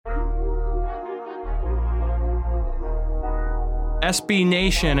SB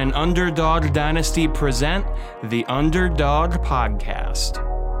Nation and Underdog Dynasty present the Underdog Podcast.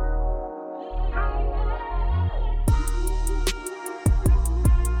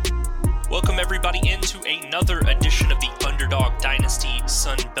 Welcome everybody into another edition of the Underdog Dynasty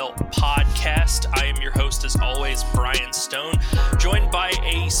Sunbelt Podcast. I am your host, as always, Brian Stone, joined by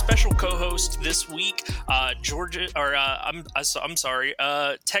a special co-host this week,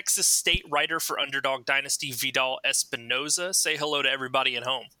 Texas State writer for Underdog Dynasty, Vidal Espinoza. Say hello to everybody at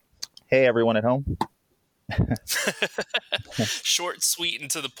home. Hey, everyone at home. Short, sweet,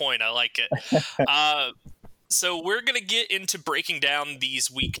 and to the point. I like it. So we're going to get into breaking down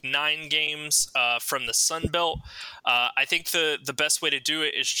these Week 9 games from the Sun Belt. I think the best way to do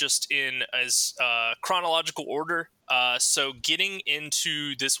it is just in as chronological order. So getting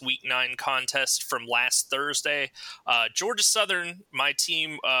into this Week 9 contest from last Thursday, Georgia Southern, my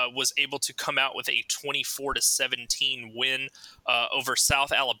team, was able to come out with a 24-17 win over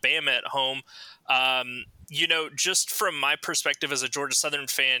South Alabama at home. Just from my perspective as a Georgia Southern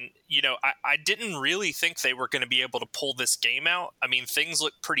fan, I didn't really think they were going to be able to pull this game out. I mean, things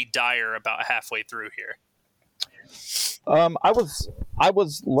look pretty dire about halfway through here. I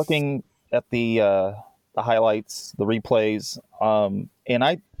was looking at the highlights, the replays, and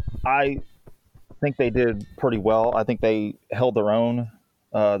I think they did pretty well. I think they held their own.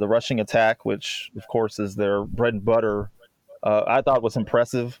 The rushing attack, which of course is their bread and butter, I thought was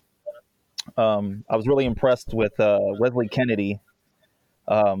impressive. I was really impressed with Wesley Kennedy.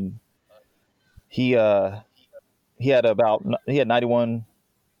 He had 91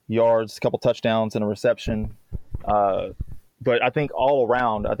 yards, a couple touchdowns, and a reception. But I think all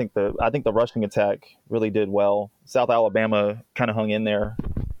around, I think the rushing attack really did well. South Alabama kind of hung in there.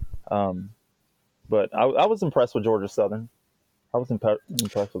 But I was impressed with Georgia Southern. I was impressed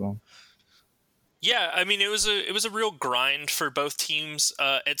with them. Yeah, I mean, it was a real grind for both teams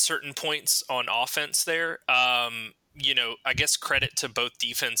at certain points on offense there. I guess credit to both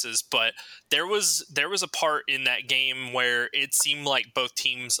defenses, but there was a part in that game where it seemed like both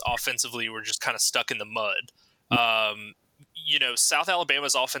teams offensively were just kind of stuck in the mud. South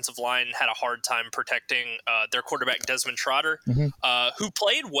Alabama's offensive line had a hard time protecting their quarterback, Desmond Trotter, who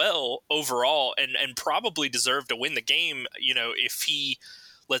played well overall and probably deserved to win the game, if he...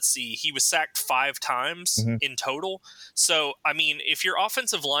 Let's see, he was sacked 5 times in total. So, I mean, if your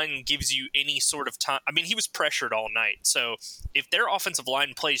offensive line gives you any sort of time, I mean, he was pressured all night. So if their offensive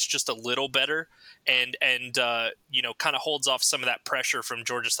line plays just a little better and kind of holds off some of that pressure from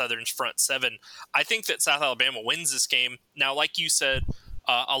Georgia Southern's front seven, I think that South Alabama wins this game. Now, like you said,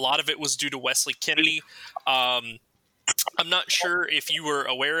 a lot of it was due to Wesley Kennedy. I'm not sure if you were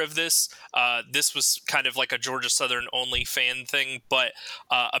aware of this. This was kind of like a Georgia Southern only fan thing, but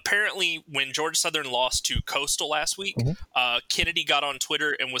apparently when Georgia Southern lost to Coastal last week, Kennedy got on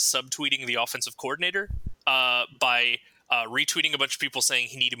Twitter and was subtweeting the offensive coordinator by retweeting a bunch of people saying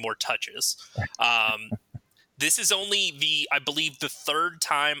he needed more touches. This is only I believe the third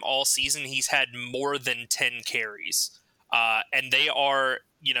time all season he's had more than 10 carries. And they are,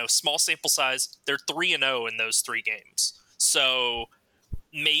 small sample size. They're 3-0 in those 3 games. So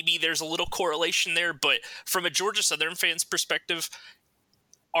maybe there's a little correlation there. But from a Georgia Southern fan's perspective,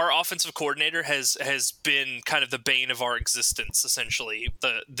 our offensive coordinator has been kind of the bane of our existence, essentially,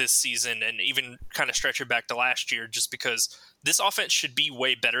 this season, and even kind of stretch it back to last year, just because this offense should be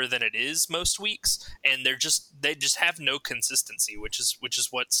way better than it is most weeks, and they just have no consistency, which is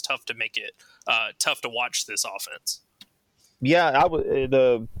what's tough to make it tough to watch this offense. Yeah,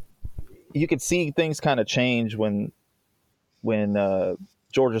 you could see things kind of change when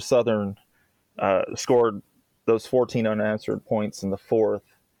Georgia Southern scored those 14 unanswered points in the fourth.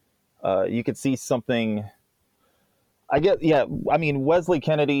 You could see something. I mean, Wesley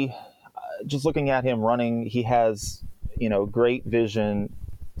Kennedy, just looking at him running, he has great vision,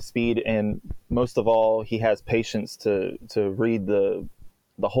 speed, and most of all, he has patience to read the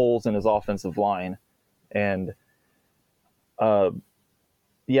holes in his offensive line, and.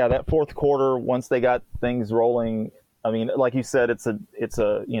 That fourth quarter, once they got things rolling, I mean, like you said, it's a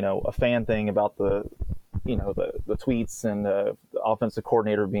a fan thing about the tweets and the offensive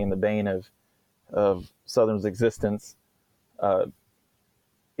coordinator being the bane of Southern's existence.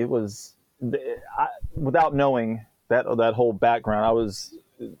 It was without knowing that whole background,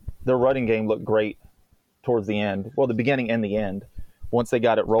 their running game looked great towards the end. Well, the beginning and the end, once they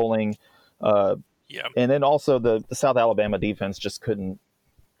got it rolling. Yeah. And then also the South Alabama defense just couldn't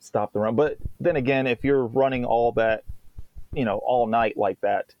stop the run. But then again, if you're running all that, all night like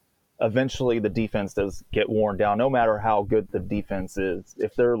that, eventually the defense does get worn down, no matter how good the defense is.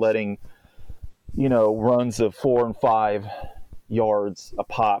 If they're letting, runs of 4 and 5, yards a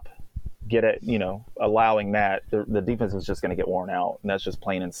pop, get it, allowing that, the defense is just going to get worn out, and that's just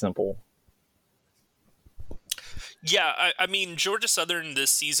plain and simple. Yeah, I mean, Georgia Southern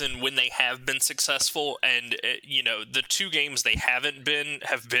this season, when they have been successful, and, the 2 games they haven't been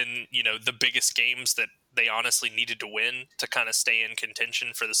have been, the biggest games that they honestly needed to win to kind of stay in contention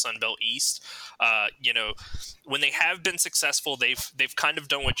for the Sun Belt East. When they have been successful, they've kind of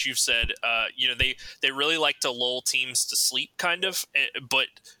done what you've said. They really like to lull teams to sleep, kind of, but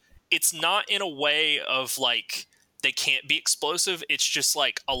it's not in a way of like they can't be explosive. It's just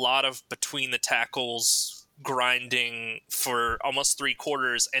like a lot of between the tackles grinding for almost 3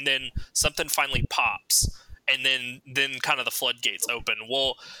 quarters, and then something finally pops, and then kind of the floodgates open.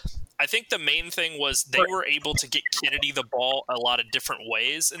 Well, I think the main thing was they were able to get Kennedy the ball a lot of different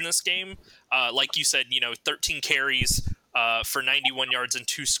ways in this game. Like you said, 13 carries for 91 yards and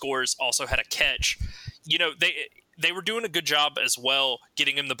 2 scores, also had a catch. They were doing a good job as well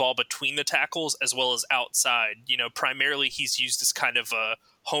getting him the ball between the tackles as well as outside. Primarily he's used as kind of a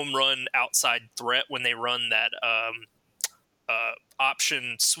home run outside threat when they run that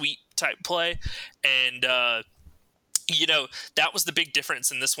option sweep type play. And, that was the big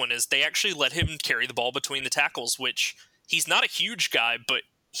difference in this one is they actually let him carry the ball between the tackles, which he's not a huge guy, but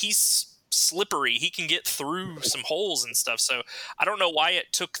he's slippery. He can get through some holes and stuff. So I don't know why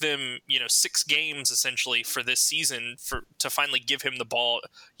it took them, 6 games essentially for this season to finally give him the ball,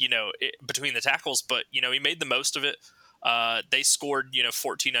 between the tackles. But, he made the most of it. They scored,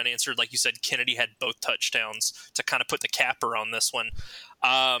 14 unanswered. Like you said, Kennedy had both touchdowns to kind of put the capper on this one.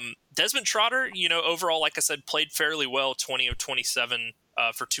 Desmond Trotter, overall, like I said, played fairly well, 20 of 27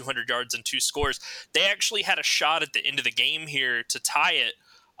 for 200 yards and 2 scores. They actually had a shot at the end of the game here to tie it.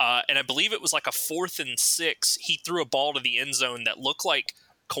 And I believe it was like a 4th and 6. He threw a ball to the end zone that looked like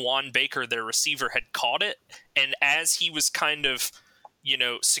Kawan Baker, their receiver, had caught it. And as he was kind of,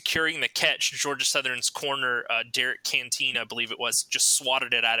 securing the catch, Georgia Southern's corner, Derek Canteen, I believe it was, just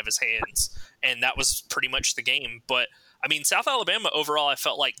swatted it out of his hands. And that was pretty much the game. But, I mean, South Alabama overall, I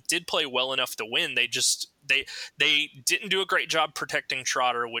felt like did play well enough to win. They just they didn't do a great job protecting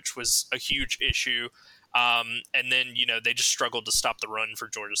Trotter, which was a huge issue. And then, they just struggled to stop the run for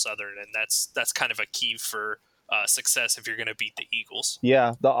Georgia Southern. And that's kind of a key for success if you're going to beat the Eagles.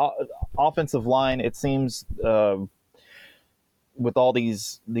 Yeah, the offensive line, it seems, with all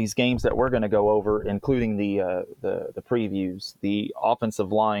these games that we're going to go over, including the previews, the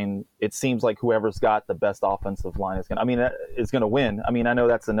offensive line, it seems like whoever's got the best offensive line is going to win. I mean, I know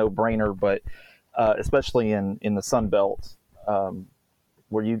that's a no-brainer, but especially in the Sun Belt,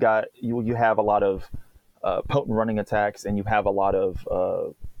 where you have a lot of potent running attacks, and you have a lot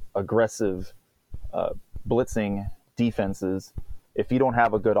of aggressive blitzing defenses. If you don't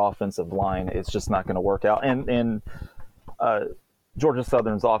have a good offensive line, it's just not going to work out. And Georgia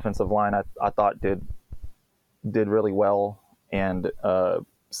Southern's offensive line, I thought did really well, and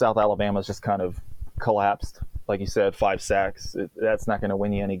South Alabama's just kind of collapsed. Like you said, 5 sacks. That's not going to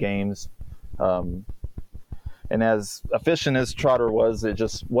win you any games. And as efficient as Trotter was, it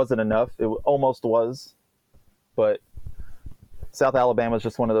just wasn't enough. It almost was, but South Alabama is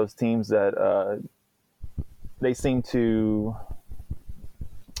just one of those teams that they seem to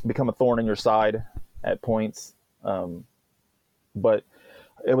become a thorn in your side at points. But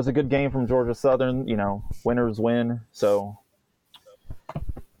it was a good game from Georgia Southern. Winners win. So,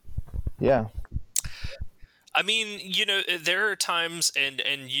 yeah. I mean, there are times, and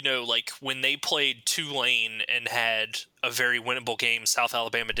like when they played Tulane and had a very winnable game, South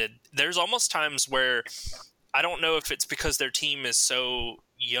Alabama did, there's almost times where I don't know if it's because their team is so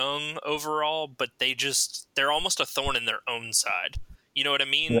young overall, but they're almost a thorn in their own side. You know what I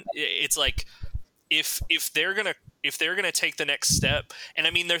mean? Yeah. It's like if they're gonna take the next step, and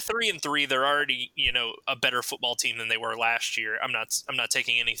I mean they're 3-3, they're already a better football team than they were last year. I'm not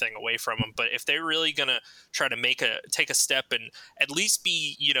taking anything away from them, but if they're really gonna try to take a step and at least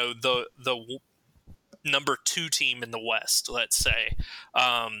be the number 2 team in the West, let's say,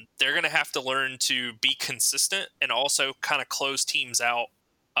 they're gonna have to learn to be consistent and also kind of close teams out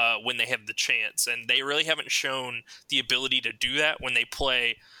when they have the chance, and they really haven't shown the ability to do that when they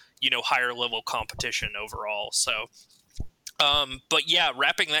play higher level competition overall. So, but yeah,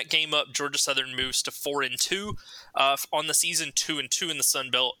 wrapping that game up, Georgia Southern moves to 4-2 on the season, 2-2 in the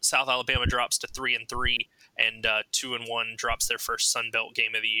Sun Belt. South Alabama drops to 3-3, and 2-1 drops their first Sun Belt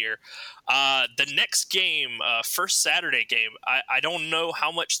game of the year. The next game, first Saturday game, I don't know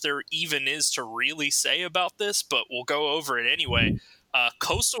how much there even is to really say about this, but we'll go over it anyway.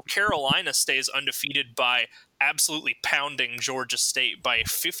 Coastal Carolina stays undefeated by absolutely pounding Georgia State by a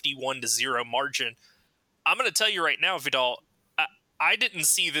 51-0 margin. I'm going to tell you right now, Vidal, I didn't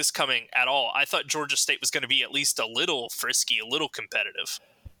see this coming at all. I thought Georgia State was going to be at least a little frisky, a little competitive.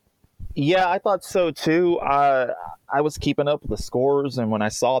 Yeah, I thought so too. I was keeping up with the scores, and when I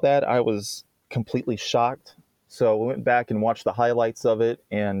saw that, I was completely shocked. So we went back and watched the highlights of it,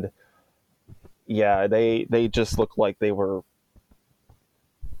 and yeah, they just looked like they were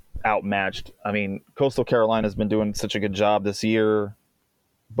outmatched. I mean, Coastal Carolina's been doing such a good job this year,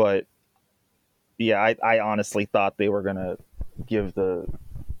 but yeah, I honestly thought they were going to give the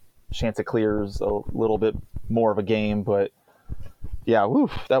Chanticleers a little bit more of a game, but yeah,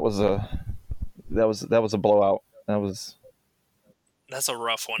 that was a blowout. That's a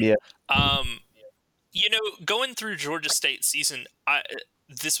rough one. Yeah. Going through Georgia State season,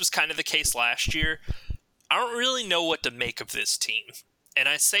 this was kind of the case last year. I don't really know what to make of this team. And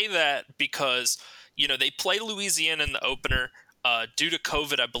I say that because, they play Louisiana in the opener. Due to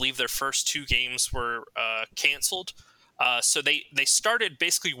COVID, I believe their first 2 games were canceled. So they started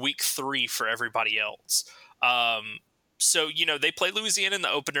basically week 3 for everybody else. So they play Louisiana in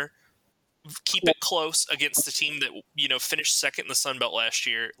the opener, keep it close against the team that, finished second in the Sun Belt last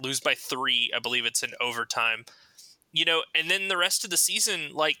year, lose by 3. I believe it's in overtime. And then the rest of the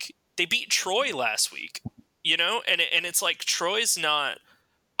season, like, they beat Troy last week, and it's like Troy's not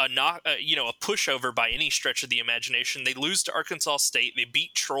a pushover by any stretch of the imagination. They lose to Arkansas State, they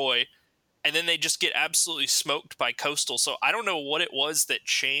beat Troy, and then they just get absolutely smoked by Coastal. So I don't know what it was that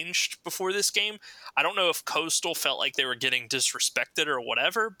changed before this game. I don't know if Coastal felt like they were getting disrespected or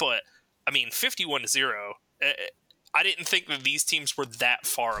whatever, but I mean, 51-0. I didn't think that these teams were that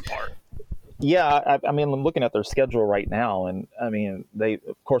far apart. Yeah, I mean, I'm looking at their schedule right now, and I mean, they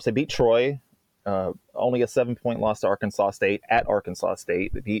beat Troy. Only a 7-point loss to Arkansas State at Arkansas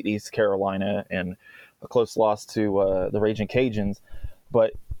State. They beat East Carolina, and a close loss to the Raging Cajuns.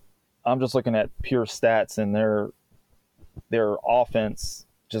 But I'm just looking at pure stats, and their offense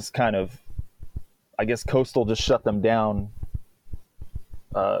just kind of, I guess Coastal just shut them down.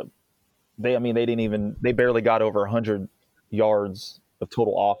 They barely got over 100 yards of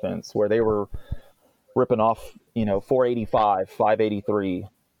total offense, where they were ripping off, 485, 583,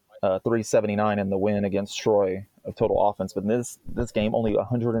 379 in the win against Troy of total offense. But in this game, only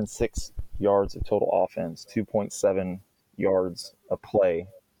 106 yards of total offense, 2.7 yards of play.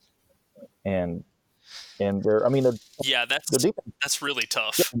 And that's really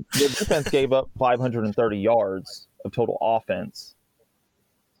tough. The defense gave up 530 yards of total offense.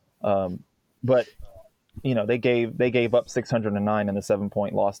 But they gave up 609 in the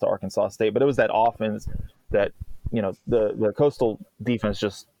 7-point loss to Arkansas State. But it was that offense that the Coastal defense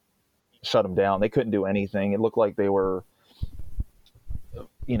just shut them down. They couldn't do anything. It looked like they were,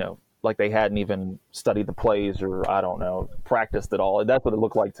 like they hadn't even studied the plays or, I don't know, practiced at all. That's what it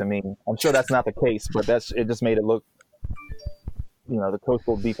looked like to me. I'm sure that's not the case, but it just made it look, the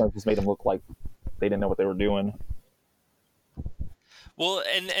Coastal defense just made them look like they didn't know what they were doing. Well,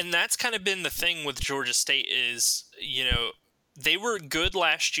 and that's kind of been the thing with Georgia State is, they were good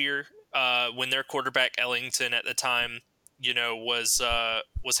last year when their quarterback Ellington at the time,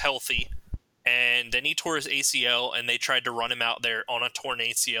 was healthy. And then he tore his ACL, and they tried to run him out there on a torn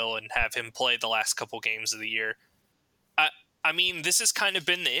ACL and have him play the last couple games of the year. I mean, this has kind of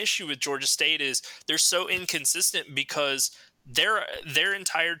been the issue with Georgia State is they're so inconsistent because their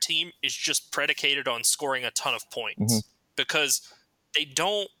entire team is just predicated on scoring a ton of points because they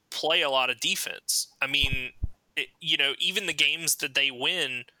don't play a lot of defense. I mean, even the games that they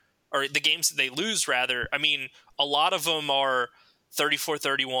win or the games that they lose, rather, I mean, a lot of them are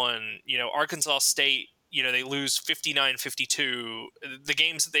 34-31, Arkansas State, they lose 59-52. The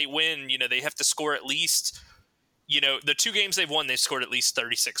games that they win, they have to score at least, the 2 games they've won, they've scored at least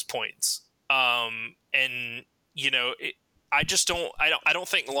 36 points. I don't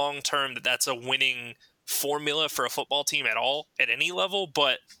think long term that's a winning formula for a football team at all at any level.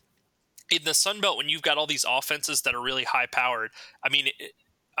 But in the Sun Belt, when you've got all these offenses that are really high powered, I mean,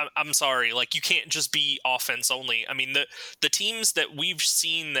 I'm sorry, like you can't just be offense only. I mean, the teams that we've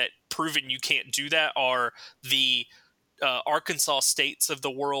seen that proven you can't do that are the Arkansas States of the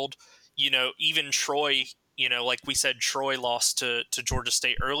world. Even Troy. Like we said, Troy lost to Georgia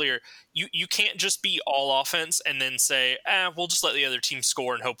State earlier. You can't just be all offense and then say, we'll just let the other team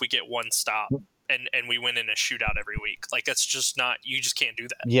score and hope we get one stop and we win in a shootout every week. Like that's just not. You just can't do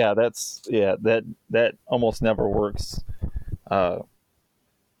that. Yeah, that almost never works.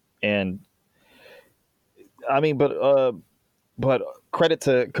 And I mean, but credit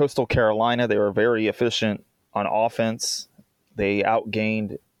to Coastal Carolina, they were very efficient on offense. They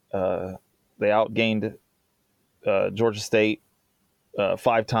outgained Georgia State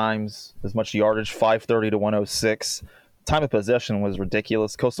 5 times as much yardage, 530 to 106. time of possession was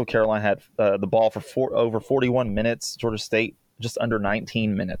ridiculous. Coastal Carolina had the ball for over 41 minutes. Georgia State just under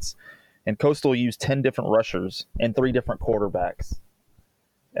 19 minutes. And Coastal used 10 different rushers and 3 different quarterbacks.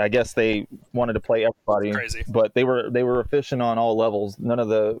 I guess they wanted to play everybody, Crazy. But they were efficient on all levels. None of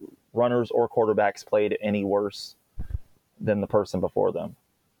the runners or quarterbacks played any worse than the person before them.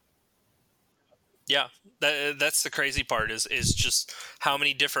 Yeah, that's the crazy part is just how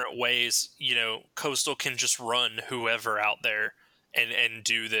many different ways, Coastal can just run whoever out there and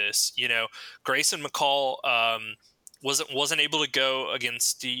do this. Grayson McCall wasn't able to go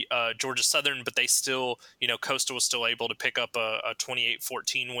against the Georgia Southern, but they still, Coastal was still able to pick up a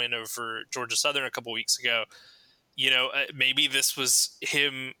 28-14 win over Georgia Southern a couple weeks ago. Maybe this was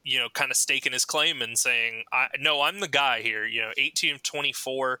him, kind of staking his claim and saying, I'm the guy here. 18 of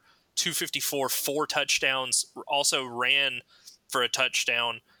 24. 254, 4 touchdowns, also ran for a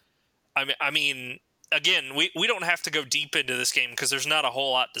touchdown. I mean, again, we don't have to go deep into this game because there's not a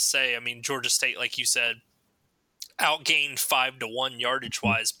whole lot to say. I mean, Georgia State, like you said, outgained 5-1 yardage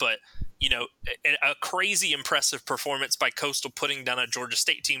wise, but a crazy impressive performance by Coastal putting down a Georgia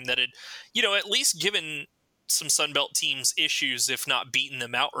State team that had, at least given some Sunbelt teams issues, if not beaten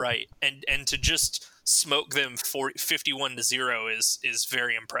them outright, and to just smoke them 51-0 is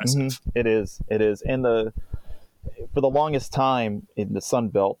very impressive. Mm-hmm. It is. And for the longest time in the Sun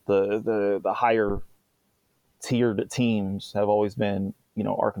Belt, the higher tiered teams have always been,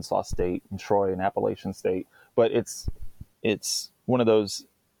 Arkansas State and Troy and Appalachian State. But it's one of those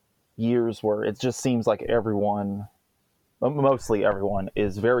years where it just seems like mostly everyone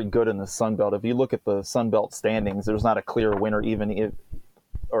is very good in the Sun Belt. If you look at the Sun Belt standings, there's not a clear winner,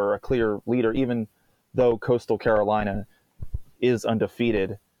 or a clear leader, even though Coastal Carolina is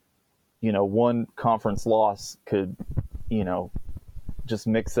undefeated. One conference loss could, just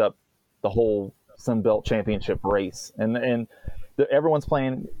mix up the whole Sun Belt championship race. And everyone's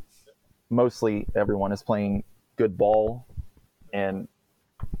playing, mostly everyone is playing good ball, and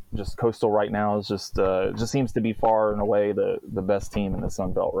just Coastal right now is just seems to be far and away the best team in the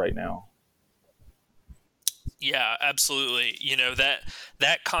Sun Belt right now. Yeah, absolutely.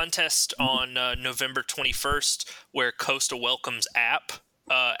 That contest on November 21st, where Coastal welcomes App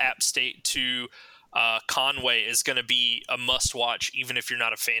State to Conway, is going to be a must-watch, even if you're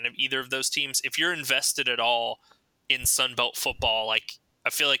not a fan of either of those teams. If you're invested at all in Sunbelt football, I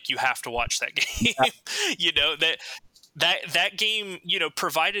feel like you have to watch that game. That game,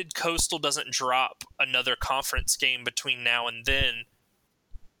 provided Coastal doesn't drop another conference game between now and then,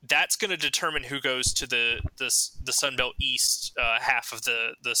 that's going to determine who goes to the Sunbelt East half of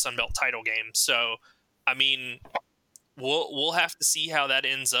the Sunbelt title game. So, I mean, we'll have to see how that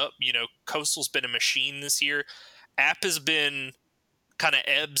ends up. Coastal's been a machine this year. App has been kind of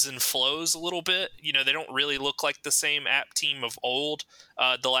ebbs and flows a little bit. They don't really look like the same App team of old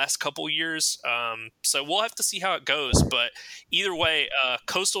the last couple years. So we'll have to see how it goes. But either way,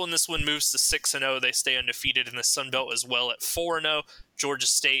 Coastal in this one moves to 6-0. They stay undefeated in the Sun Belt as well at 4-0. Georgia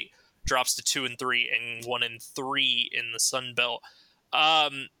State drops to 2-3 and 1-3 in the Sun Belt.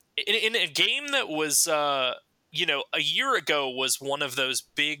 In a game that was, a year ago was one of those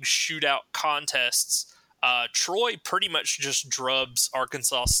big shootout contests. Troy pretty much just drubs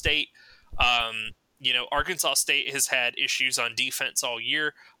Arkansas State. Arkansas State has had issues on defense all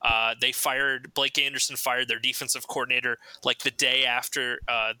year. Blake Anderson fired their defensive coordinator the day after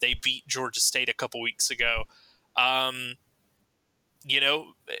they beat Georgia State a couple weeks ago.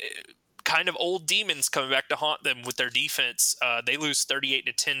 Kind of old demons coming back to haunt them with their defense. They lose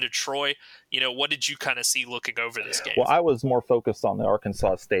 38-10 to Troy. What did you kind of see looking over this game? Well, I was more focused on the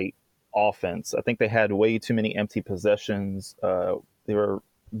Arkansas State offense. I think they had way too many empty possessions. They were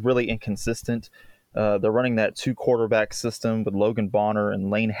really inconsistent. They're running that 2 quarterback system with Logan Bonner and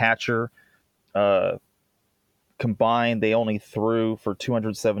Lane Hatcher. Combined, they only threw for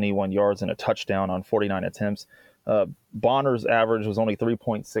 271 yards and a touchdown on 49 attempts. Bonner's average was only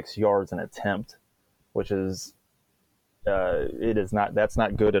 3.6 yards an attempt, which is that's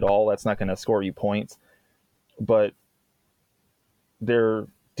not good at all. That's not going to score you points. But their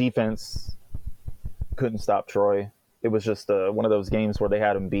defense couldn't stop Troy. It was just one of those games where they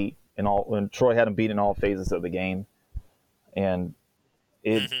had him beat when Troy had him beat in all phases of the game. And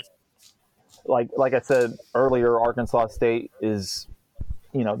like I said earlier, Arkansas State is,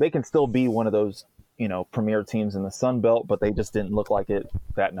 they can still be one of those, premier teams in the Sun Belt, but they just didn't look like it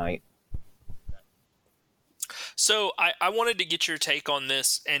that night. So I wanted to get your take on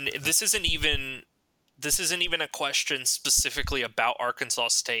this, and this isn't even a question specifically about Arkansas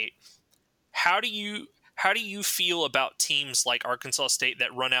State. How do you feel about teams like Arkansas State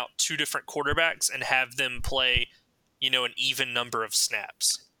that run out 2 different quarterbacks and have them play an even number of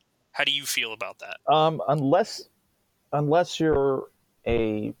snaps. How do you feel about that? Unless you're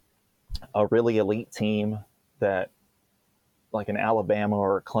a really elite team that, like an Alabama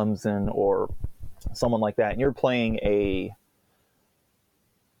or a Clemson or someone like that, and you're playing a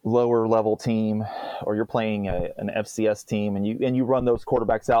lower level team, or you're playing an FCS team, and you run those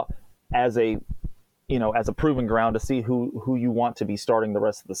quarterbacks out as a proven ground to see who you want to be starting the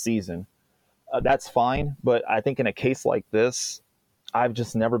rest of the season. That's fine, but I think in a case like this, I've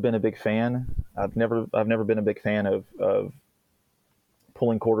just never been a big fan. I've never been a big fan of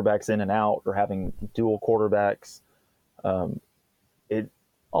pulling quarterbacks in and out or having dual quarterbacks. It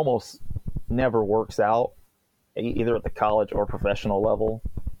almost never works out, either at the college or professional level,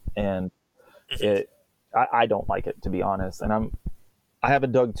 and I don't like it, to be honest. And I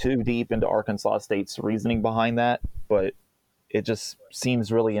haven't dug too deep into Arkansas State's reasoning behind that, but it just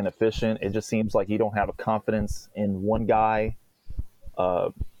seems really inefficient. It just seems like you don't have a confidence in one guy.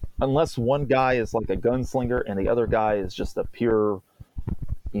 Unless one guy is like a gunslinger and the other guy is just a pure,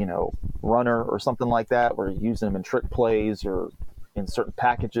 runner or something like that, where you're using him in trick plays or in certain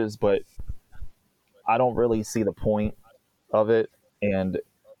packages, but I don't really see the point of it. And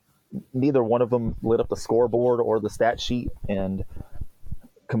neither one of them lit up the scoreboard or the stat sheet, and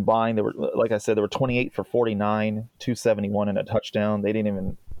combined, they were, like I said, they were 28 for 49, 271 and a touchdown. They didn't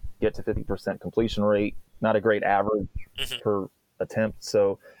even get to 50% completion rate. Not a great average per attempt.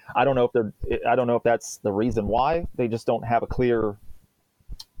 So I don't know if that's the reason why they just don't have a clear,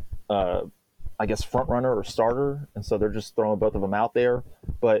 front runner or starter, and so they're just throwing both of them out there.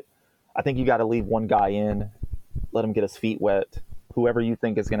 But I think you got to leave one guy in, let him get his feet wet. Whoever you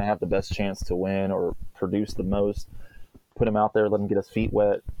think is going to have the best chance to win or produce the most, put him out there, let him get his feet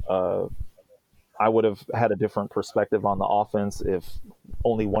wet. I would have had a different perspective on the offense if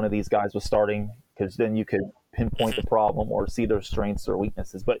only one of these guys was starting, because then you could pinpoint the problem or see their strengths or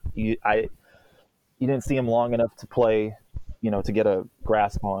weaknesses. But you didn't see them long enough to play, to get a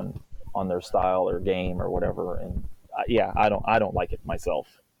grasp on their style or game or whatever. And I don't like it myself.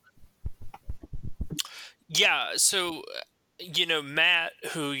 Yeah. So, Matt,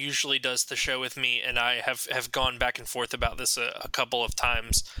 who usually does the show with me, and I have gone back and forth about this a couple of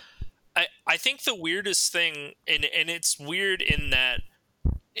times. I think the weirdest thing, and it's weird in that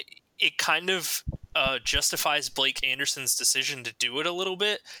it kind of justifies Blake Anderson's decision to do it a little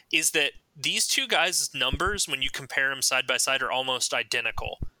bit, is that these two guys' numbers, when you compare them side by side, are almost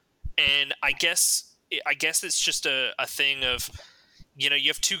identical. And I guess it's just a thing of, you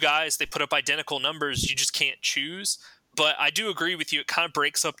have two guys, they put up identical numbers, you just can't choose. But I do agree with you, it kind of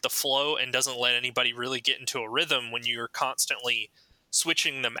breaks up the flow and doesn't let anybody really get into a rhythm when you're constantly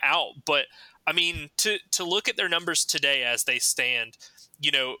switching them out. But I mean, to look at their numbers today as they stand,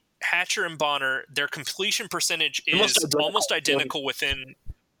 Hatcher and Bonner, their completion percentage is almost identical within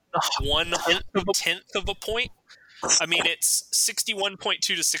 1/10 of a point. I mean, it's 61.2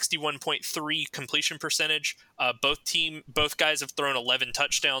 to 61.3 completion percentage. Both guys have thrown 11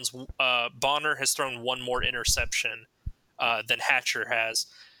 touchdowns. Bonner has thrown one more interception than Hatcher has.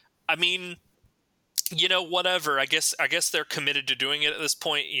 I mean, whatever. I guess they're committed to doing it at this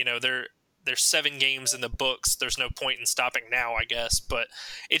point. There's 7 games in the books. There's no point in stopping now, I guess. But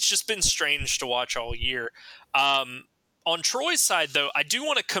it's just been strange to watch all year. On Troy's side, though, I do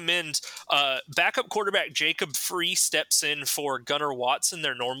want to commend backup quarterback Jacob Free steps in for Gunnar Watson,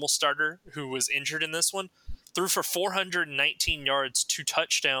 their normal starter, who was injured in this one. Threw for 419 yards, 2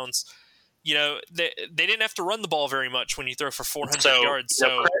 touchdowns. They didn't have to run the ball very much when you throw for 400 yards.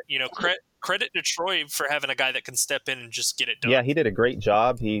 So, credit to Troy for having a guy that can step in and just get it done. Yeah, he did a great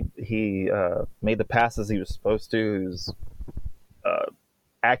job. He made the passes he was supposed to. He was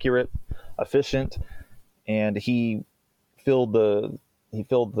accurate, efficient, and he filled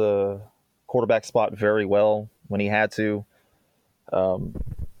the quarterback spot very well when he had to.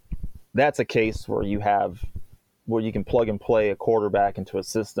 That's a case where you can plug and play a quarterback into a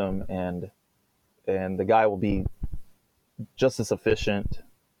system, and the guy will be just as efficient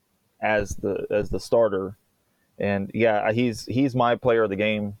as the starter. And yeah, he's my player of the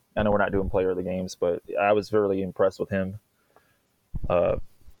game. I know we're not doing player of the games, but I was really impressed with him.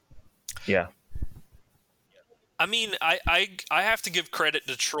 Yeah. I mean, I have to give credit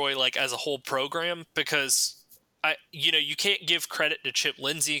to Troy, like, as a whole program, because you can't give credit to Chip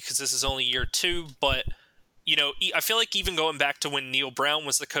Lindsey because this is only year 2, but I feel like even going back to when Neil Brown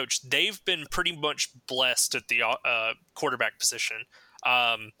was the coach, they've been pretty much blessed at the quarterback position.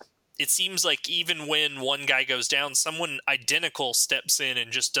 It seems like even when one guy goes down, someone identical steps in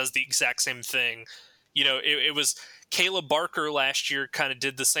and just does the exact same thing. It was Caleb Barker last year kind of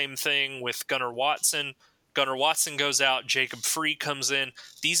did the same thing with Gunnar Watson. Gunnar Watson goes out, Jacob Free comes in.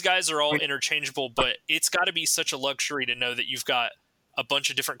 These guys are all interchangeable, but it's got to be such a luxury to know that you've got a bunch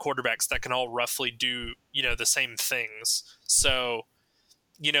of different quarterbacks that can all roughly do, the same things. So,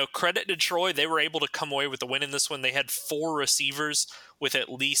 credit to Troy. They were able to come away with the win in this one. They had 4 receivers with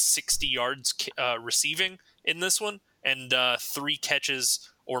at least 60 yards receiving in this one, and 3 catches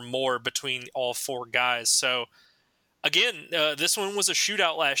or more between all 4 guys. So, again, this one was a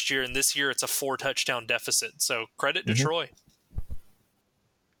shootout last year, and this year it's a 4-touchdown deficit. So credit to Troy.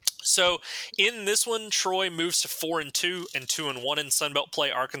 So in this one, Troy moves to 4-2 and 2-1 in Sunbelt play.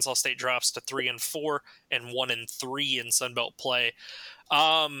 Arkansas State drops to 3-4 and 1-3 in Sunbelt play.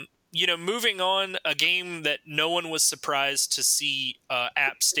 Moving on, a game that no one was surprised to see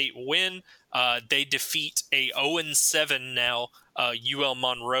App State win. They defeat a 0-7 now UL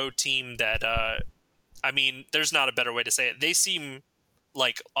Monroe team that. There's not a better way to say it. They seem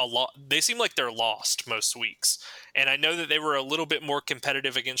like they're lost most weeks. And I know that they were a little bit more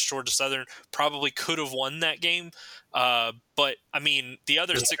competitive against Georgia Southern, probably could have won that game. But the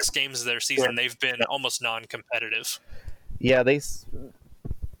other 6 games of their season, they've been almost non-competitive. Yeah,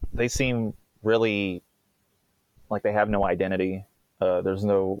 they seem really like they have no identity. There's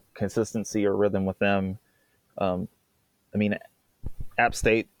no consistency or rhythm with them. App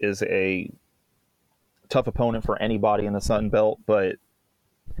State is a tough opponent for anybody in the Sun Belt, but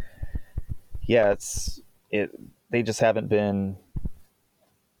yeah, they just haven't been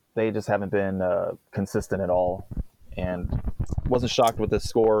consistent at all, and wasn't shocked with the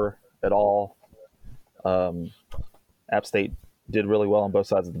score at all. App State did really well on both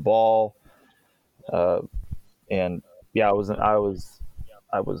sides of the ball, and yeah, I was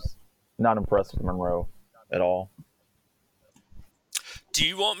not impressed with Monroe at all. Do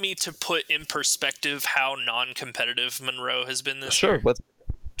you want me to put in perspective how non-competitive Monroe has been this year? Sure.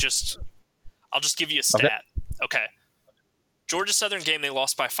 I'll just give you a stat. Okay. Georgia Southern game, they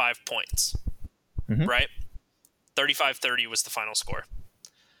lost by 5 points, right? 35-30 was the final score.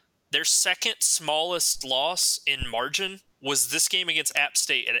 Their second smallest loss in margin was this game against App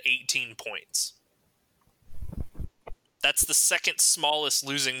State at 18 points. That's the second smallest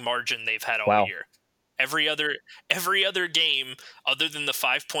losing margin they've had all year. Every other game, other than the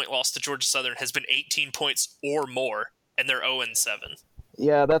 5-point loss to Georgia Southern, has been 18 points or more, and they're 0-7.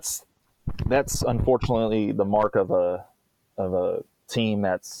 Yeah, that's unfortunately the mark of a team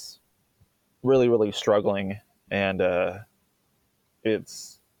that's really, really struggling, and I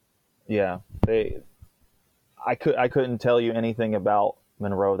couldn't tell you anything about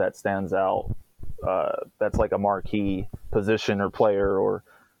Monroe that stands out. That's like a marquee position or player or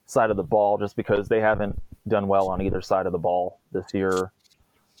side of the ball, just because they haven't done well on either side of the ball this year.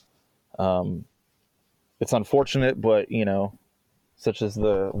 It's unfortunate, but such is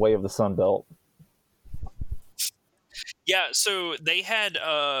the way of the Sun Belt. Yeah, so they had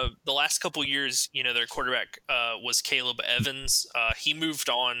the last couple years, their quarterback was Caleb Evans. He moved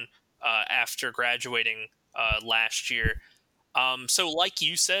on after graduating last year. So like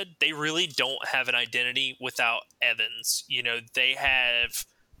you said, they really don't have an identity without Evans. They have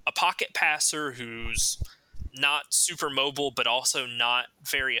a pocket passer who's not super mobile, but also not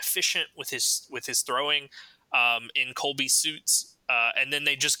very efficient with his throwing in Colby Suits. And then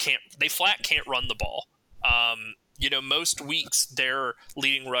they flat can't run the ball. Most weeks their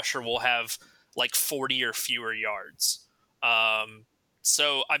leading rusher will have like 40 or fewer yards.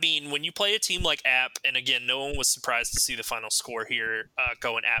 So, when you play a team like App, and again, no one was surprised to see the final score here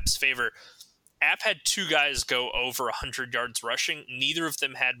go in App's favor. App had 2 guys go over 100 yards rushing. Neither of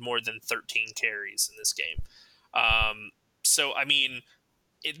them had more than 13 carries in this game.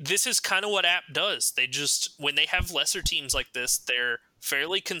 This is kind of what App does. They just, when they have lesser teams like this, they're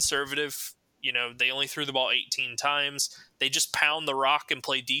fairly conservative. They only threw the ball 18 times. They just pound the rock and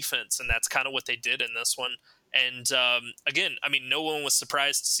play defense, and that's kind of what they did in this one. And again, no one was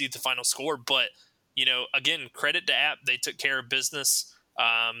surprised to see the final score, but, again, credit to App. They took care of business.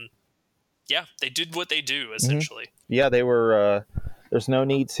 They did what they do, essentially. Mm-hmm. Yeah, they were there's no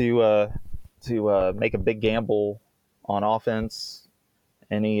need to make a big gamble on offense,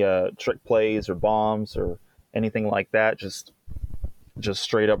 any trick plays or bombs or anything like that. Just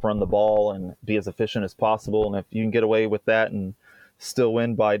straight up run the ball and be as efficient as possible. And if you can get away with that and still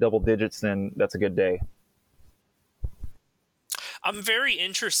win by double digits, then that's a good day. I'm very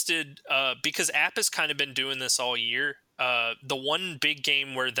interested because App has kind of been doing this all year. The one big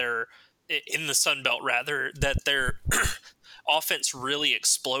game where they're in the Sun Belt, rather, that their offense really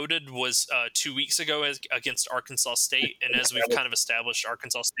exploded was 2 weeks ago against Arkansas State. And as we've kind of established,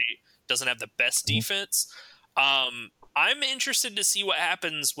 Arkansas State doesn't have the best defense. I'm interested to see what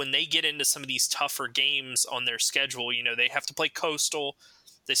happens when they get into some of these tougher games on their schedule. You know, they have to play Coastal.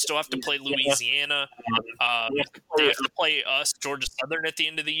 They still have to play Louisiana. They have to play us, Georgia Southern, at the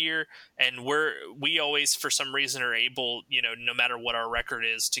end of the year. And we always, for some reason, are able, you know, no matter what our record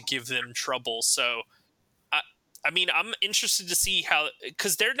is, to give them trouble. So, I mean, I'm interested to see how,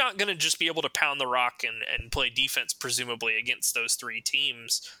 because they're not going to just be able to pound the rock and play defense, presumably, against those three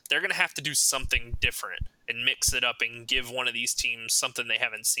teams. They're going to have to do something different and mix it up and give one of these teams something they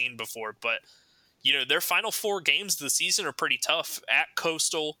haven't seen before. But, you know, their final 4 games of the season are pretty tough: at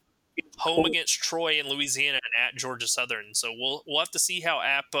Coastal, home against Troy and Louisiana, and at Georgia Southern. So we'll have to see how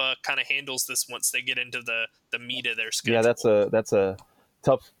App kind of handles this once they get into the meat of their schedule. Yeah, that's a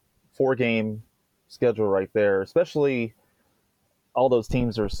tough 4-game schedule right there. Especially all those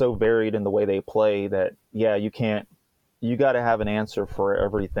teams are so varied in the way they play that you got to have an answer for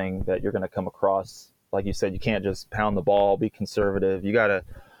everything that you're going to come across. Like you said, you can't just pound the ball, be conservative. You're going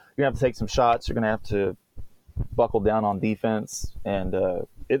to have to take some shots. You're going to have to buckle down on defense, and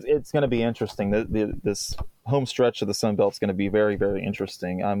it's going to be interesting. This home stretch of the Sun Belt is going to be very, very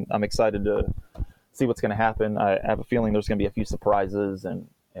interesting. I'm excited to see what's going to happen. I have a feeling there's going to be a few surprises and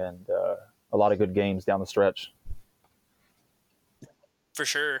a lot of good games down the stretch. For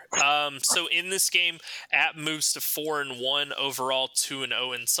sure. So in this game, App moves to 4-1 overall,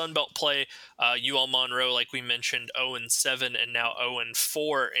 2-0 in Sun Belt play. UL Monroe, like we mentioned, 0-7 and now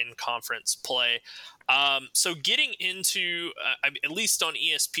 0-4 in conference play. So getting into, at least on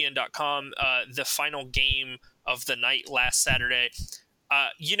ESPN.com, the final game of the night last Saturday.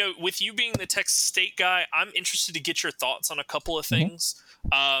 You know, with you being the Texas State guy, I'm interested to get your thoughts on a couple of things.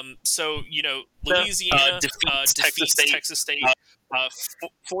 So, you know, Louisiana defeats Texas State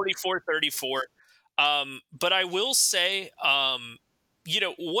 44-34. But I will say, you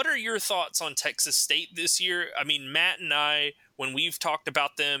know, what are your thoughts on Texas State this year? I mean, Matt and I, when we've talked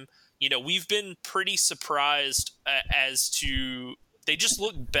about them, you know, we've been pretty surprised as to they just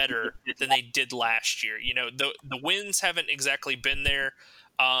look better than they did last year. You know, the wins haven't exactly been there.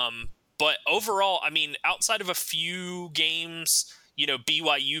 But overall, I mean, outside of a few games, you know,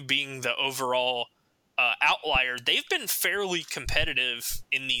 BYU being the overall outlier, they've been fairly competitive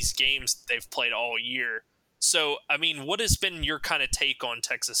in these games they've played all year. So, I mean, what has been your kind of take on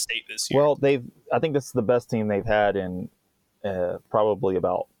Texas State this year? Well, I think this is the best team they've had in probably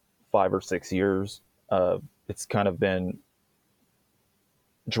about 5 or 6 years. It's kind of been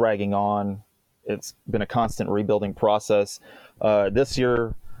dragging on. It's been a constant rebuilding process. This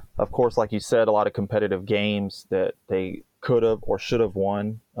year, of course, like you said, a lot of competitive games that they could have or should have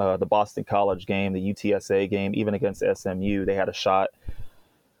won. The Boston College game, the UTSA game, even against SMU, they had a shot.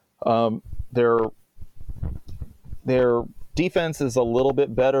 Their defense is a little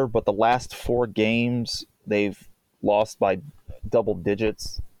bit better, but the last 4 games they've lost by double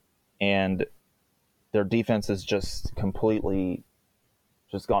digits, and their defense is just completely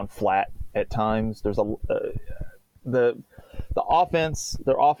just gone flat at times. There's the offense,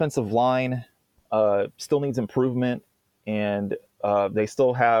 their offensive line still needs improvement, and they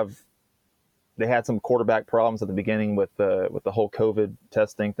had some quarterback problems at the beginning with the whole COVID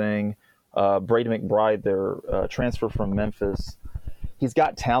testing thing. Brady McBride, their transfer from Memphis, he's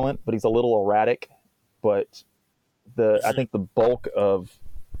got talent, but he's a little erratic. But I think the bulk of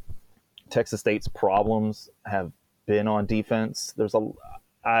Texas State's problems have been on defense.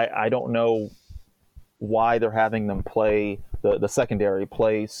 I don't know why they're having them play the secondary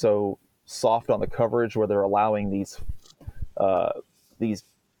play so soft on the coverage, where they're allowing these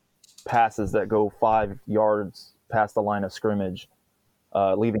passes that go 5 yards past the line of scrimmage,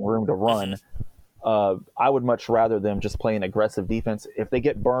 leaving room to run. I would much rather them just play an aggressive defense. If they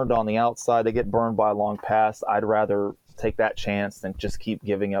get burned on the outside, they get burned by a long pass, I'd rather take that chance than just keep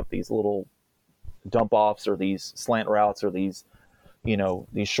giving up these little dump offs or these slant routes or these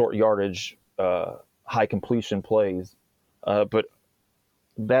short yardage, high completion plays. But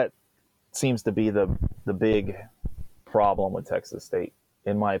that seems to be the big problem with Texas State,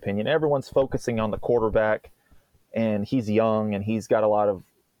 in my opinion. Everyone's focusing on the quarterback, and he's young and he's got a lot of,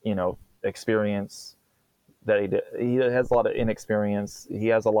 experience that he has a lot of inexperience. He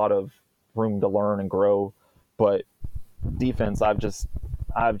has a lot of room to learn and grow, but defense, I've just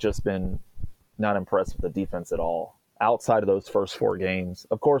been not impressed with the defense at all outside of those first 4 games.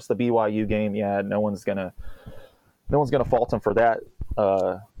 Of course, the BYU game, no one's gonna fault them for that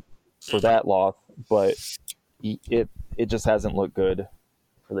loss, but it just hasn't looked good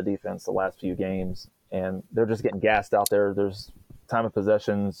for the defense the last few games, and they're just getting gassed out there. There's time of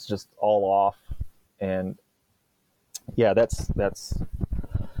possessions just all off, and that's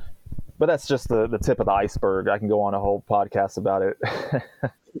but that's just the tip of the iceberg. I can go on a whole podcast about it.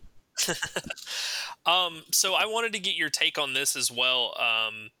 So I wanted to get your take on this as well.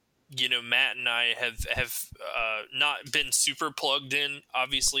 Matt and I have not been super plugged in,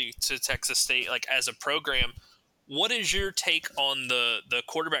 obviously, to Texas State like as a program. What is your take on the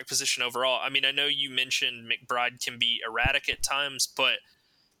quarterback position overall? I mean, I know you mentioned McBride can be erratic at times, but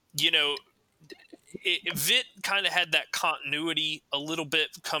Vitt kind of had that continuity a little bit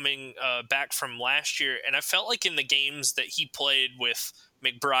coming back from last year, and I felt like in the games that he played with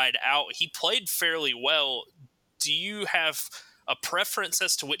McBride out, he played fairly well. Do you have a preference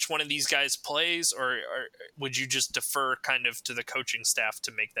as to which one of these guys plays, or would you just defer kind of to the coaching staff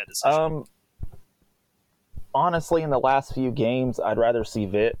to make that decision? Honestly, in the last few games, I'd rather see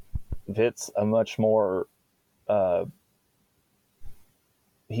Vitt. Vitt's a much more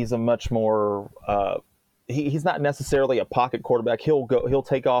he's not necessarily a pocket quarterback. He'll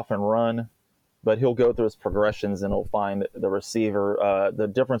take off and run, but he'll go through his progressions and he'll find the receiver. The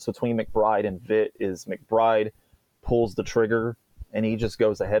difference between McBride and Vitt is McBride pulls the trigger and he just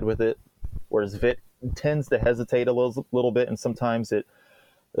goes ahead with it, whereas Vitt tends to hesitate a little bit, and sometimes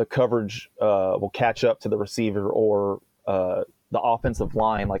the coverage will catch up to the receiver, or the offensive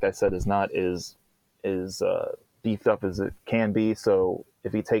line, like I said, is not as beefed up as it can be. So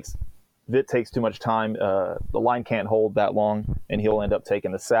if Vitt takes too much time, the line can't hold that long, and he'll end up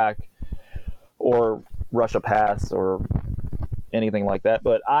taking the sack or rush a pass or anything like that.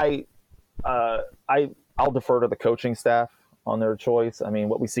 But I'll defer to the coaching staff on their choice. I mean,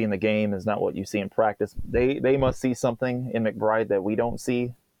 what we see in the game is not what you see in practice. They must see something in McBride that we don't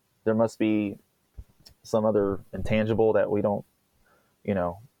see. There must be some other intangible that we don't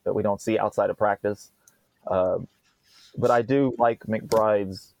see outside of practice. But I do like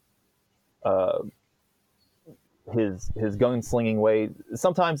McBride's his gunslinging way.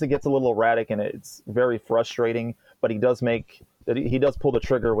 Sometimes it gets a little erratic and it's very frustrating, but he does pull the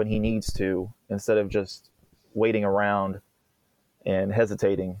trigger when he needs to, instead of just waiting around and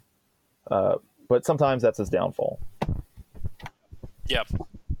hesitating. But sometimes that's his downfall. Yeah.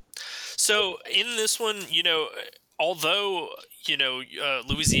 So in this one, although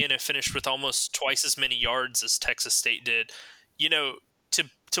Louisiana finished with almost twice as many yards as Texas State did,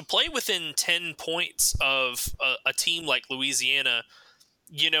 to play within 10 points of a team like Louisiana,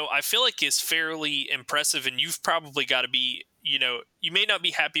 I feel like is fairly impressive. And you've probably got to be, you may not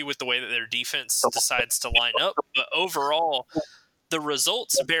be happy with the way that their defense decides to line up, but overall, the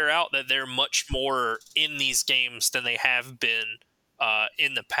results bear out that they're much more in these games than they have been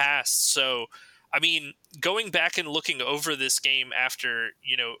in the past. So, I mean, going back and looking over this game after,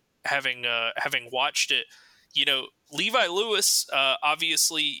 having watched it, Levi Lewis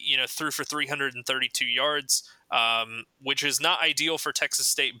obviously, threw for 332 yards, which is not ideal for Texas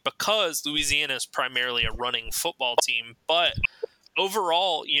State because Louisiana is primarily a running football team. But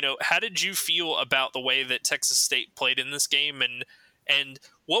overall, how did you feel about the way that Texas State played in this game, and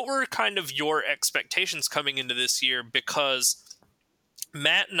what were kind of your expectations coming into this year? Because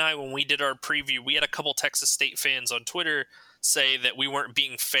Matt and I, when we did our preview, we had a couple Texas State fans on Twitter say that we weren't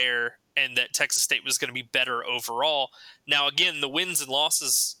being fair and that Texas State was going to be better overall. Now, again, the wins and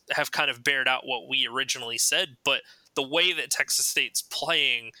losses have kind of bared out what we originally said, but the way that Texas State's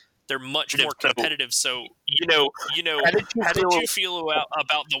playing, they're much more competitive. So, how did you feel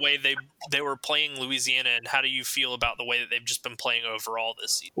about the way they were playing Louisiana, and how do you feel about the way that they've just been playing overall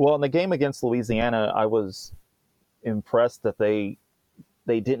this season? Well, in the game against Louisiana, I was impressed that they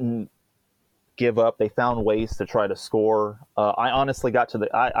didn't give up. They found ways to try to score. I honestly got to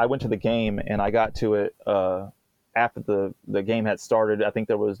I went to the game and I got to it after the game had started. I think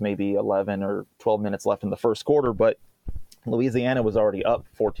there was maybe 11 or 12 minutes left in the first quarter, but Louisiana was already up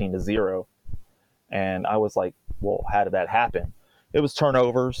 14-0. And I was like, well, how did that happen? It was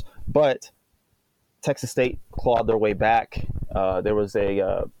turnovers, but Texas State clawed their way back. There was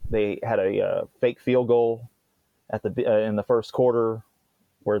they had a fake field goal in the first quarter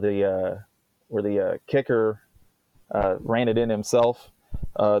where the kicker ran it in himself.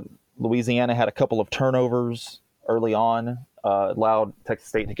 Louisiana had a couple of turnovers early on, allowed Texas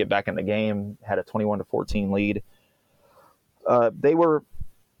State to get back in the game, had a 21-14 lead.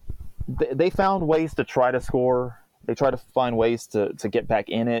 They found ways to try to score. They try to find ways to get back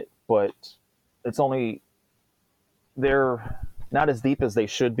in it, but they're not as deep as they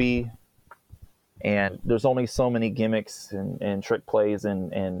should be. And there's only so many gimmicks and trick plays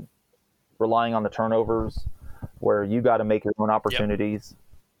and relying on the turnovers where you got to make your own opportunities.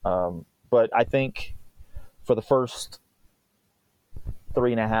 Yep. But I think for the first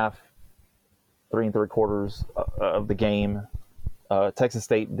 3 3/4 of the game, Texas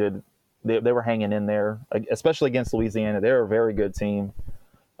State did they were hanging in there, especially against Louisiana. They're a very good team.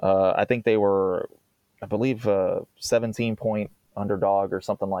 I think they were, I believe, 17-point underdog or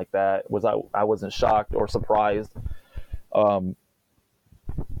something like that. I wasn't shocked or surprised.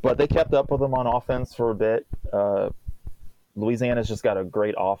 But they kept up with them on offense for a bit. Louisiana's just got a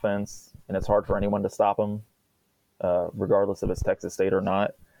great offense, and it's hard for anyone to stop them, regardless if it's Texas State or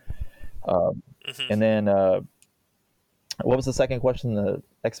not. And then, what was the second question? The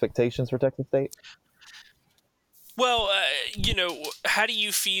expectations for Texas State? Well, how do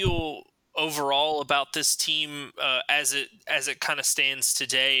you feel overall about this team as it kind of stands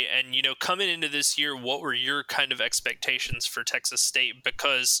today? And coming into this year, what were your kind of expectations for Texas State?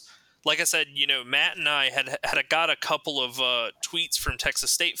 Because, like I said, Matt and I had got a couple of tweets from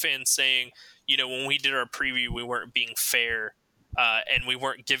Texas State fans saying, when we did our preview, we weren't being fair and we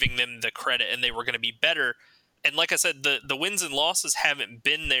weren't giving them the credit, and they were going to be better. And like I said, the wins and losses haven't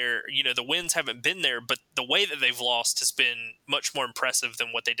been there. The wins haven't been there, but the way that they've lost has been much more impressive than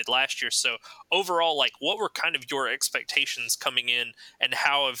what they did last year. So overall, what were kind of your expectations coming in, and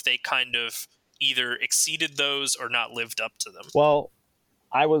how have they kind of either exceeded those or not lived up to them? Well,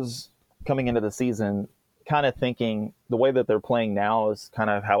 I was coming into the season kind of thinking the way that they're playing now is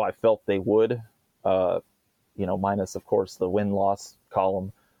kind of how I felt they would, minus, of course, the win-loss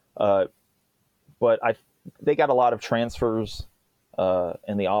column. But they got a lot of transfers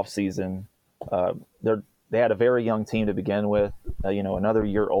in the offseason. They had a very young team to begin with, another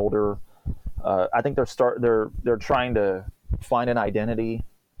year older. I think they're trying to find an identity,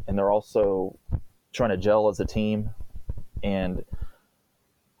 and they're also trying to gel as a team. And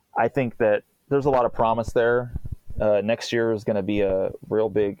I think that there's a lot of promise there. Next year is going to be a real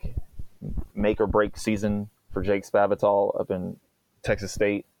big make or break season for Jake Spavital up in Texas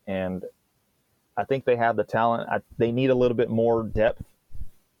State, and I think they have the talent. They need a little bit more depth,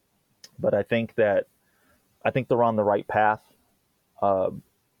 but I think they're on the right path.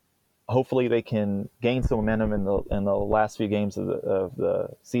 Hopefully, they can gain some momentum in the last few games of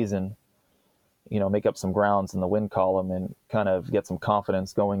the season. Make up some grounds in the win column and kind of get some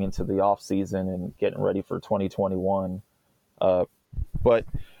confidence going into the off season and getting ready for 2021. But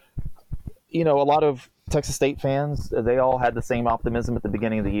a lot of Texas State fans, they all had the same optimism at the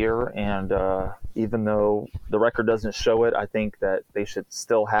beginning of the year. And even though the record doesn't show it, I think that they should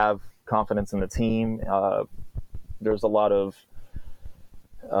still have confidence in the team. There's a lot of,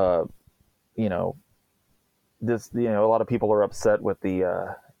 a lot of people are upset with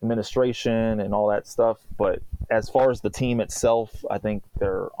the administration and all that stuff. But as far as the team itself, I think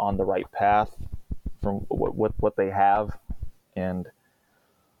they're on the right path from what they have. And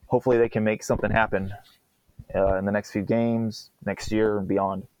hopefully they can make something happen in the next few games, next year and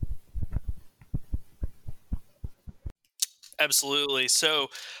beyond. Absolutely. So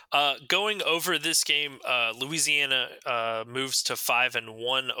going over this game, Louisiana moves to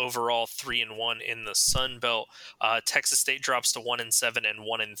 5-1 overall, 3-1 in the Sun Belt. Texas State drops to 1-7 and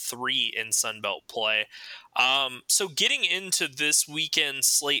 1-3 in Sun Belt play. So getting into this weekend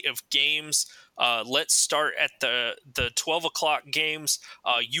slate of games, let's start at the 12 o'clock games.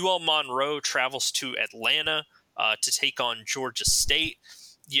 UL Monroe travels to Atlanta to take on Georgia State.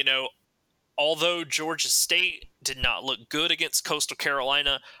 Although Georgia State did not look good against Coastal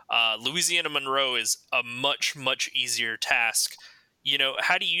Carolina, Louisiana Monroe is a much, much easier task.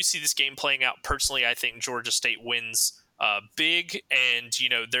 How do you see this game playing out? Personally, I think Georgia State wins big, and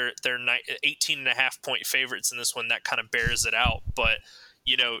they're 18.5-point favorites in this one. That kind of bears it out. But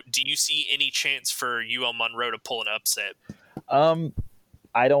do you see any chance for UL Monroe to pull an upset?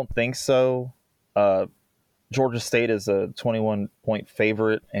 I don't think so. Georgia State is a 21-point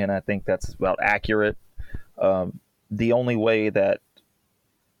favorite, and I think that's about accurate. The only way that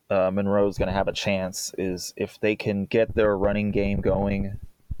Monroe is going to have a chance is if they can get their running game going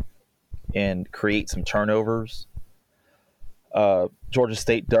and create some turnovers. Georgia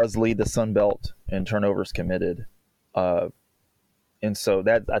State does lead the Sun Belt in turnovers committed, and so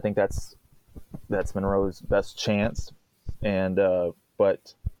I think that's Monroe's best chance. And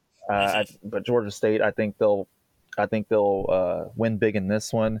but Georgia State, I think they'll win big in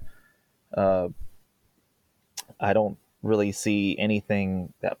this one. I don't really see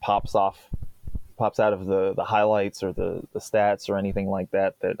anything that pops out of the highlights or the stats or anything like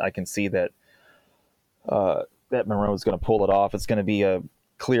that I can see that Monroe is going to pull it off. It's going to be a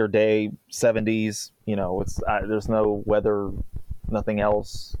clear day, 70s. There's no weather, nothing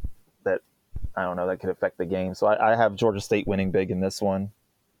else that that could affect the game. So I have Georgia State winning big in this one.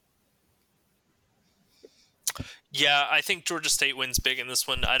 Yeah, I think Georgia State wins big in this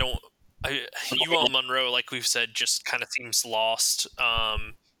one. UL Monroe, like we've said, just kind of seems lost.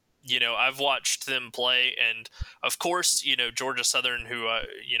 I've watched them play, and of course, Georgia Southern, who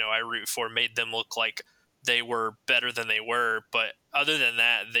I root for, made them look like they were better than they were. But other than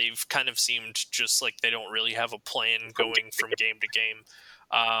that, they've kind of seemed just like they don't really have a plan going from game to game.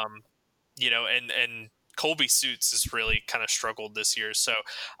 And Colby Suits has really kind of struggled this year. So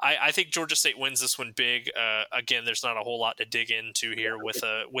I think Georgia State wins this one big. Again, there's not a whole lot to dig into here with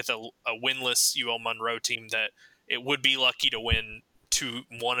a winless UL Monroe team that it would be lucky to win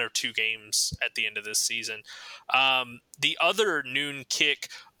one or two games at the end of this season. The other noon kick,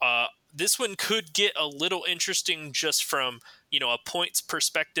 this one could get a little interesting just from a points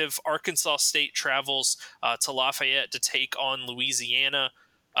perspective. Arkansas State travels to Lafayette to take on Louisiana.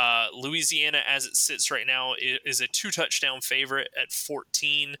 Louisiana, as it sits right now, is a 2-touchdown favorite at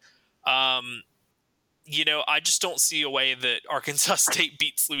 14. I just don't see a way that Arkansas State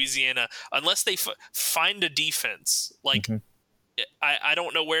beats Louisiana unless they find a defense. I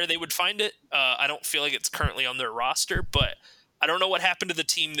don't know where they would find it. I don't feel like it's currently on their roster, but I don't know what happened to the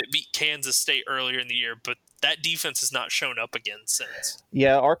team that beat Kansas State earlier in the year, but that defense has not shown up again since.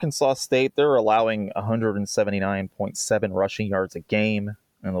 Yeah, Arkansas State, they're allowing 179.7 rushing yards a game,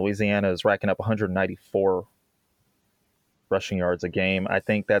 and Louisiana is racking up 194 rushing yards a game. I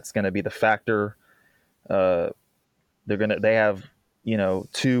think that's going to be the factor. They have, 2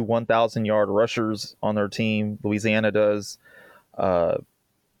 1,000-yard rushers on their team. Louisiana does.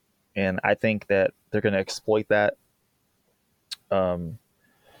 And I think that they're going to exploit that. And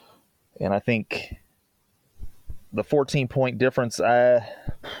I think the 14-point difference, I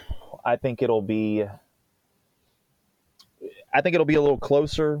think it'll be a little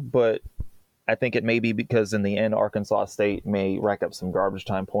closer, but I think it may be because in the end, Arkansas State may rack up some garbage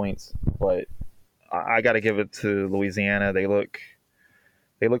time points, but I got to give it to Louisiana. They look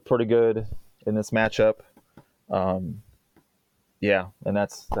pretty good in this matchup. Yeah, and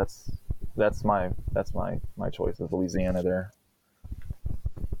that's my choice of Louisiana there.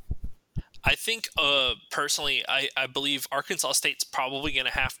 I think personally, I believe Arkansas State's probably going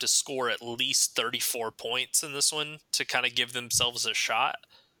to have to score at least 34 points in this one to kind of give themselves a shot.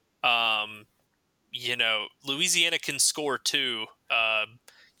 Louisiana can score too,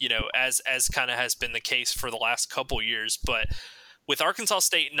 as kind of has been the case for the last couple years. But with Arkansas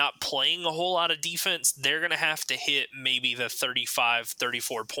State not playing a whole lot of defense, they're going to have to hit maybe the 35,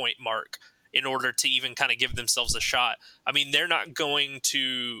 34 point mark in order to even kind of give themselves a shot. I mean, they're not going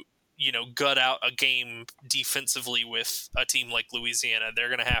to gut out a game defensively with a team like Louisiana. They're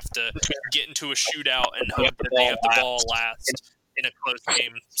going to have to get into a shootout and hope that they have the ball last in a close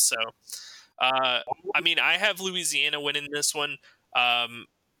game. So, I have Louisiana winning this one.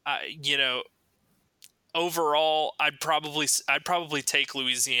 Overall, I'd probably take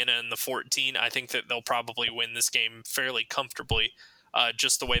Louisiana in the 14. I think that they'll probably win this game fairly comfortably.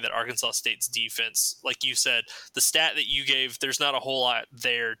 Just the way that Arkansas State's defense, like you said, the stat that you gave, there's not a whole lot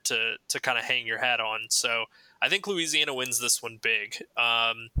there to kind of hang your hat on. So I think Louisiana wins this one big.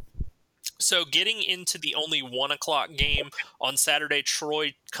 So getting into the only 1:00 game on Saturday,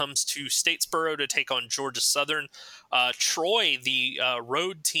 Troy comes to Statesboro to take on Georgia Southern. Troy, the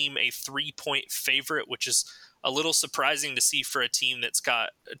road team, a 3-point favorite, which is a little surprising to see for a team that's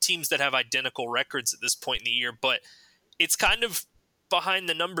got teams that have identical records at this point in the year, but it's kind of behind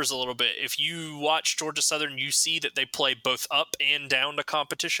the numbers a little bit. If you watch Georgia Southern, you see that they play both up and down to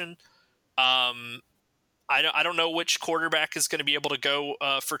competition. I don't know which quarterback is going to be able to go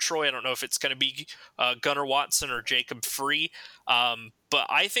for Troy. I don't know if it's going to be Gunnar Watson or Jacob Free. But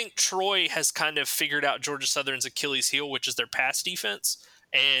I think Troy has kind of figured out Georgia Southern's Achilles heel, which is their pass defense.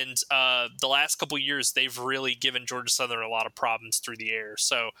 And the last couple of years, they've really given Georgia Southern a lot of problems through the air.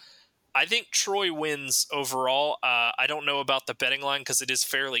 So I think Troy wins overall. I don't know about the betting line because it is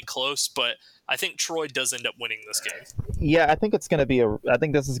fairly close, but I think Troy does end up winning this game. Yeah, I think it's going to be I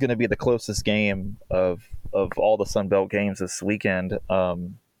think this is going to be the closest game of all the Sun Belt games this weekend.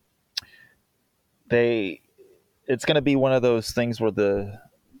 It's going to be one of those things where the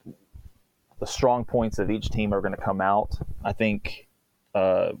strong points of each team are going to come out. I think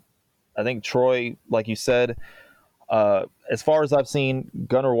Troy, like you said, as far as I've seen,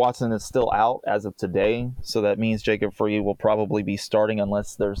 Gunnar Watson is still out as of today, so that means Jacob Free will probably be starting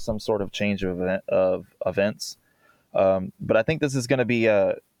unless there's some sort of change of events. But I think this is going to be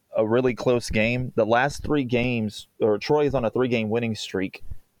a really close game. The last 3 games, or Troy is on a 3-game winning streak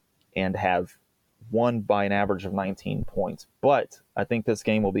and have won by an average of 19 points. But I think this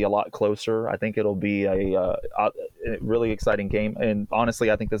game will be a lot closer. I think it'll be a really exciting game. And honestly,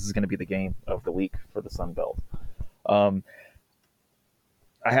 I think this is going to be the game of the week for the Sun Belt.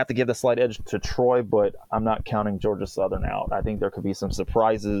 I have to give the slight edge to Troy, but I'm not counting Georgia Southern out. I think there could be some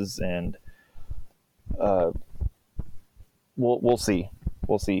surprises, and we'll see.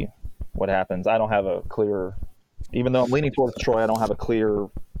 We'll see what happens. I don't have a clear, even though I'm leaning towards Troy, I don't have a clear,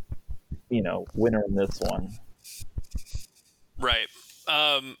 winner in this one. Right.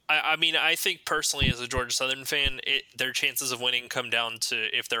 I mean, I think personally, as a Georgia Southern fan, their chances of winning come down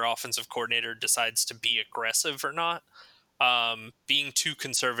to if their offensive coordinator decides to be aggressive or not. Being too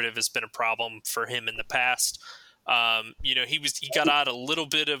conservative has been a problem for him in the past. He got out a little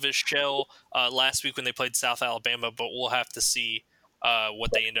bit of his shell last week when they played South Alabama, but we'll have to see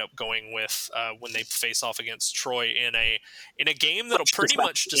what they end up going with when they face off against Troy in a game that'll pretty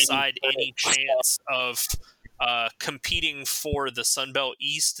much decide any chance of competing for the Sun Belt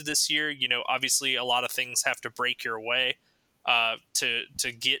East this year. Obviously a lot of things have to break your way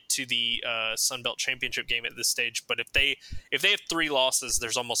to get to the Sun Belt Championship game at this stage. But if they have 3 losses,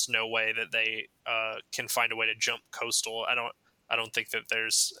 there's almost no way that they can find a way to jump Coastal. I don't think that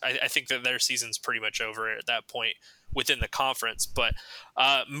I think that their season's pretty much over at that point within the conference. But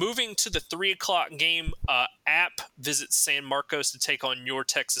moving to the 3:00 game, App visits San Marcos to take on your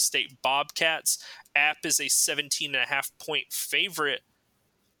Texas State Bobcats. App is a 17.5 point favorite.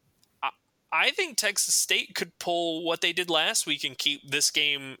 I think Texas State could pull what they did last week and keep this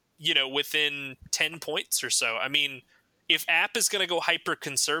game, within 10 points or so. I mean, if App is going to go hyper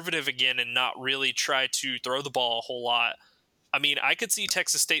conservative again and not really try to throw the ball a whole lot, I mean, I could see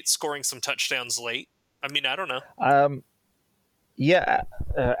Texas State scoring some touchdowns late. I mean, I don't know.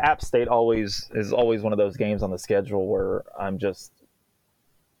 App State is always one of those games on the schedule where I'm just,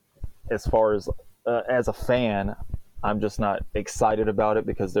 as far as a fan, I'm just not excited about it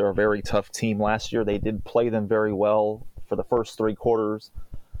because they're a very tough team. Last year, they did play them very well for the first 3 quarters,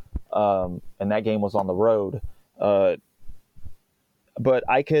 and that game was on the road. But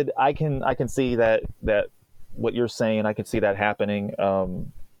I can see that what you're saying. I can see that happening.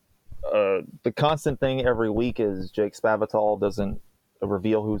 The constant thing every week is Jake Spavital doesn't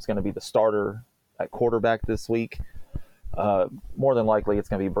reveal who's going to be the starter at quarterback this week. More than likely, it's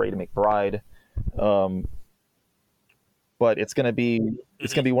going to be Brady McBride. But it's going to be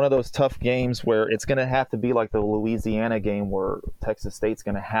one of those tough games where it's going to have to be like the Louisiana game where Texas State's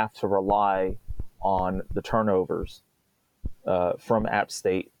going to have to rely on the turnovers from App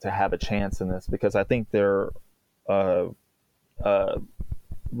State to have a chance in this, because I think they're a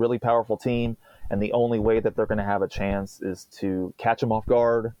really powerful team, and the only way that they're going to have a chance is to catch them off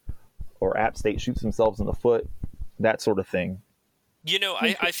guard, or App State shoots themselves in the foot, that sort of thing.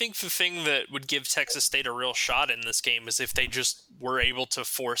 I think the thing that would give Texas State a real shot in this game is if they just were able to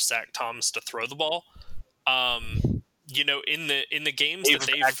force Zach Thomas to throw the ball. In the games that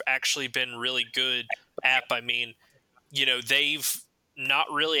they've actually been really good, App, I mean, they've not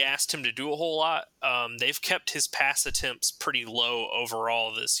really asked him to do a whole lot. They've kept his pass attempts pretty low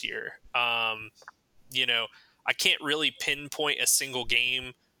overall this year. I can't really pinpoint a single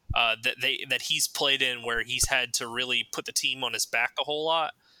game that he's played in where he's had to really put the team on his back a whole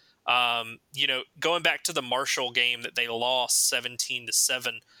lot. Going back to the Marshall game that they lost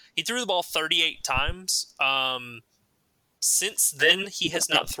 17-7, he threw the ball 38 times. Since then, he has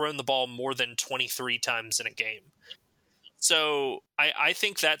not thrown the ball more than 23 times in a game. So I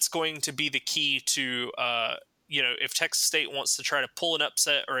think that's going to be the key to, if Texas State wants to try to pull an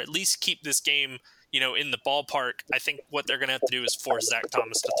upset or at least keep this game in the ballpark, I think what they're going to have to do is force Zach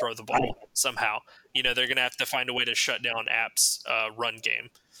Thomas to throw the ball somehow. They're going to have to find a way to shut down App's run game.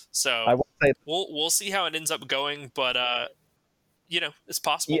 So we'll see how it ends up going, but it's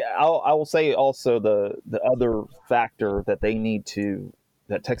possible. Yeah, I will say also the other factor that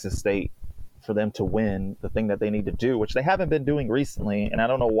that Texas State, for them to win, the thing that they need to do, which they haven't been doing recently, and I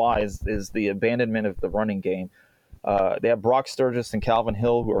don't know why, is the abandonment of the running game. They have Brock Sturgis and Calvin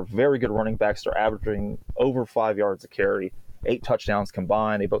Hill, who are very good running backs. They're averaging over 5 yards a carry, 8 touchdowns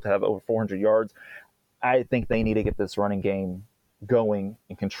combined. They both have over 400 yards. I think they need to get this running game going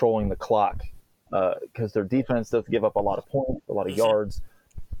and controlling the clock, because their defense does give up a lot of points, a lot of yards,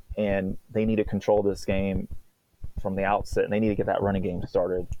 and they need to control this game from the outset, and they need to get that running game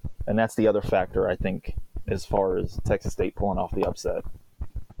started. And that's the other factor, I think, as far as Texas State pulling off the upset.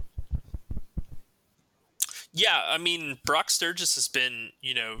 Yeah, I mean, Brock Sturgis has been,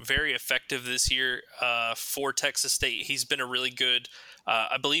 very effective this year for Texas State. He's been a really good,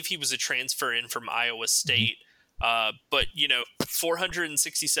 I believe he was a transfer in from Iowa State. But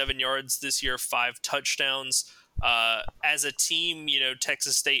 467 yards this year, 5 touchdowns. As a team,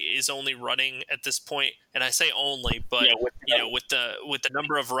 Texas State is only running at this point, and I say only, but with the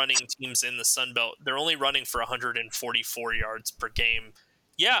number of running teams in the Sun Belt, they're only running for 144 yards per game.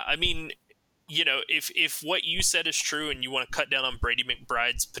 Yeah, I mean, if what you said is true and you want to cut down on Brady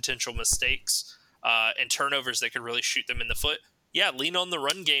McBride's potential mistakes and turnovers that could really shoot them in the foot, yeah, lean on the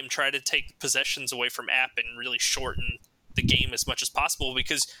run game, try to take possessions away from App and really shorten the game as much as possible,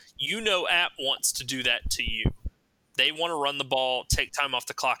 because App wants to do that to you. They want to run the ball, take time off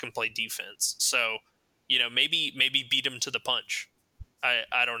the clock, and play defense. So, maybe beat them to the punch.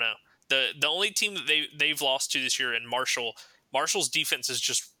 I don't know. The only team that they've lost to this year in Marshall's defense is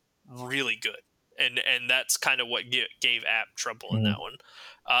just really good, and that's kind of what gave App trouble in that one.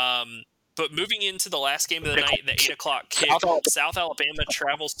 But moving into the last game of the night, the 8:00 kick, South Alabama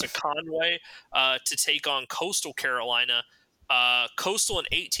travels to Conway to take on Coastal Carolina. Coastal an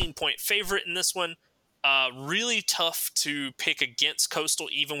 18-point favorite in this one. Really tough to pick against Coastal,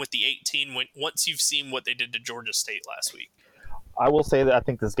 even with the 18, once you've seen what they did to Georgia State last week. I will say that I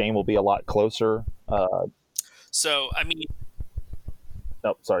think this game will be a lot closer. Oh,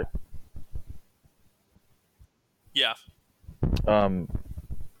 sorry. Yeah.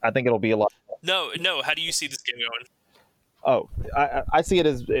 I think it'll be a lot. No. How do you see this game going? Oh, I see it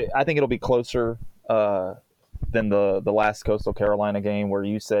as, I think it'll be closer than the last Coastal Carolina game, where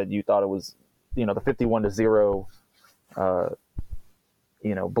you said you thought it was, the 51-0,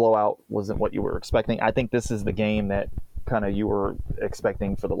 blowout wasn't what you were expecting. I think this is the game that kind of you were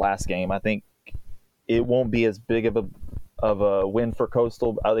expecting for the last game. I think it won't be as big of a win for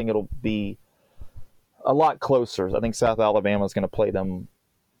Coastal. I think it'll be a lot closer. I think South Alabama is going to play them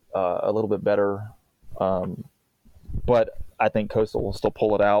a little bit better, but I think Coastal will still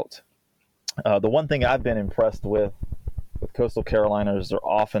pull it out. The one thing I've been impressed with Coastal Carolina is their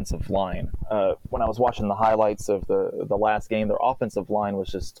offensive line. When I was watching the highlights of the last game, their offensive line was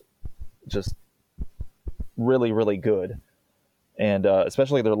just really, really good, and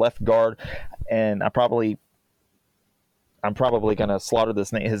especially their left guard. And I'm probably going to slaughter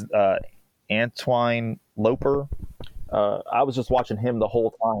this name. His Antwine Loper. I was just watching him the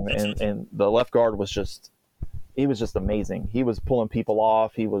whole time, and the left guard was just amazing. He was pulling people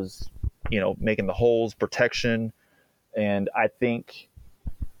off. He was, making the holes, protection. And I think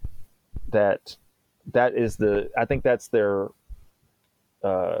that's their,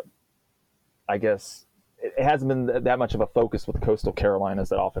 I guess it hasn't been that much of a focus with Coastal Carolina as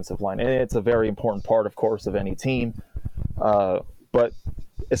that offensive line. And it's a very important part, of course, of any team. But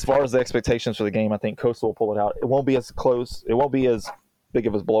as far as the expectations for the game, I think Coastal will pull it out. It won't be as close. It won't be as big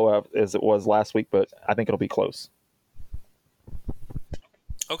of a blowout as it was last week, but I think it'll be close.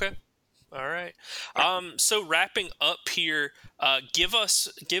 Okay. All right. So wrapping up here, give us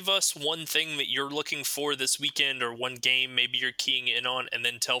one thing that you're looking for this weekend, or one game maybe you're keying in on, and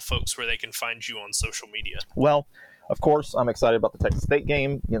then tell folks where they can find you on social media. Well, of course, I'm excited about the Texas State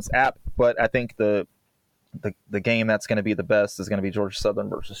game against App, but I think the game that's going to be the best is going to be Georgia Southern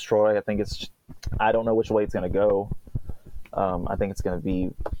versus Troy. I don't know which way it's going to go. I think it's going to be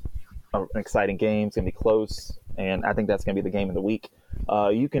an exciting game. It's going to be close, and I think that's going to be the game of the week.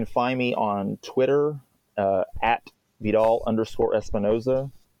 You can find me on Twitter at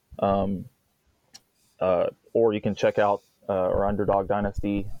Vidal_Espinoza, or you can check out our Underdog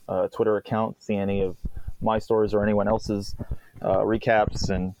Dynasty Twitter account, see any of my stories or anyone else's recaps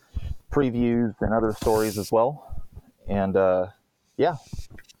and previews and other stories as well. And yeah.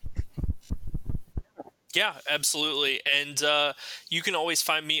 Yeah, absolutely. And you can always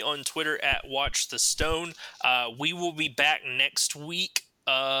find me on Twitter at WatchTheStone. We will be back next week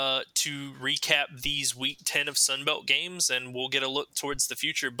to recap these Week 10 of Sunbelt games, and we'll get a look towards the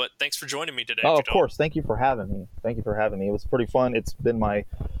future. But thanks for joining me today. Oh, of course. Thank you for having me. It was pretty fun. It's been my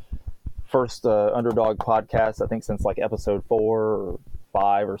first Underdog podcast, I think, since like episode 4 or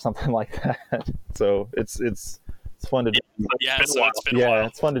 5 or something like that. So it's fun to do.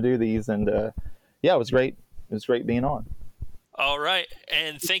 It's fun to do these, and yeah, it was great. It was great being on. All right.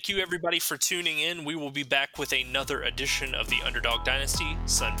 And thank you, everybody, for tuning in. We will be back with another edition of the Underdog Dynasty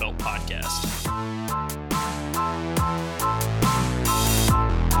Sunbelt Podcast.